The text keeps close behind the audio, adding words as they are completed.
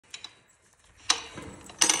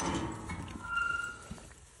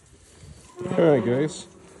All right, guys.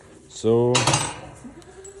 So,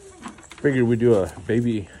 figured we'd do a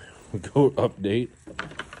baby goat update.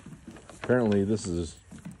 Apparently, this is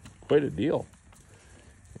quite a deal.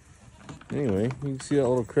 Anyway, you can see that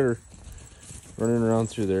little critter running around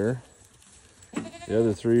through there. The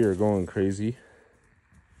other three are going crazy.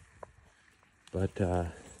 But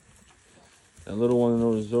that little one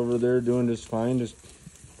was over there doing just fine, just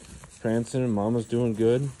prancing, and Mama's doing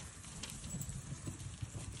good.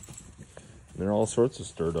 They're all sorts of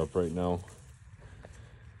stirred up right now.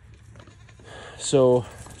 So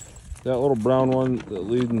that little brown one that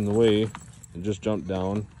leading the way and just jumped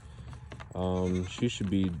down, she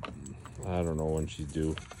should be, I don't know when she's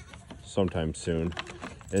due, sometime soon.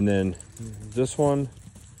 And then this one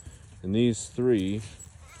and these three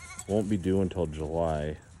won't be due until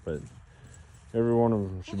July, but every one of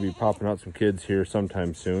them should be popping out some kids here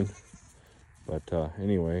sometime soon. But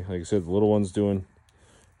anyway, like I said, the little one's doing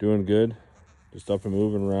good, just up and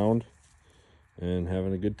moving around and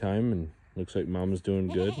having a good time, and looks like Mama's doing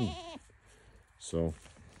good. And so,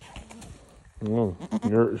 well,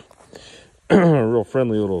 you're a real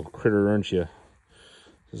friendly little critter, aren't you?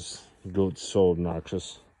 This goat's so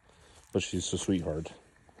obnoxious, but she's a sweetheart.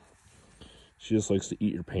 She just likes to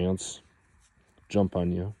eat your pants, jump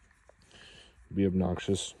on you, be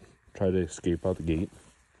obnoxious, try to escape out the gate.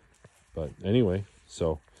 But anyway,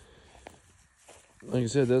 so like I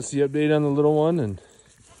said, that's the update on the little one, and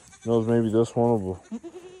who knows, maybe this one will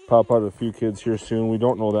pop out a few kids here soon. We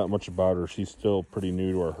don't know that much about her. She's still pretty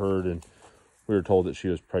new to our herd, and we were told that she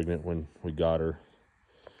was pregnant when we got her.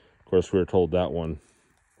 Of course, we were told that one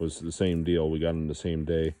was the same deal. We got them the same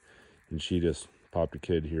day, and she just popped a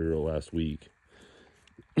kid here last week.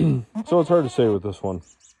 So it's hard to say with this one.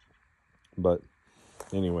 But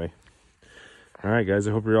anyway. All right, guys,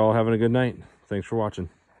 I hope you're all having a good night. Thanks for watching.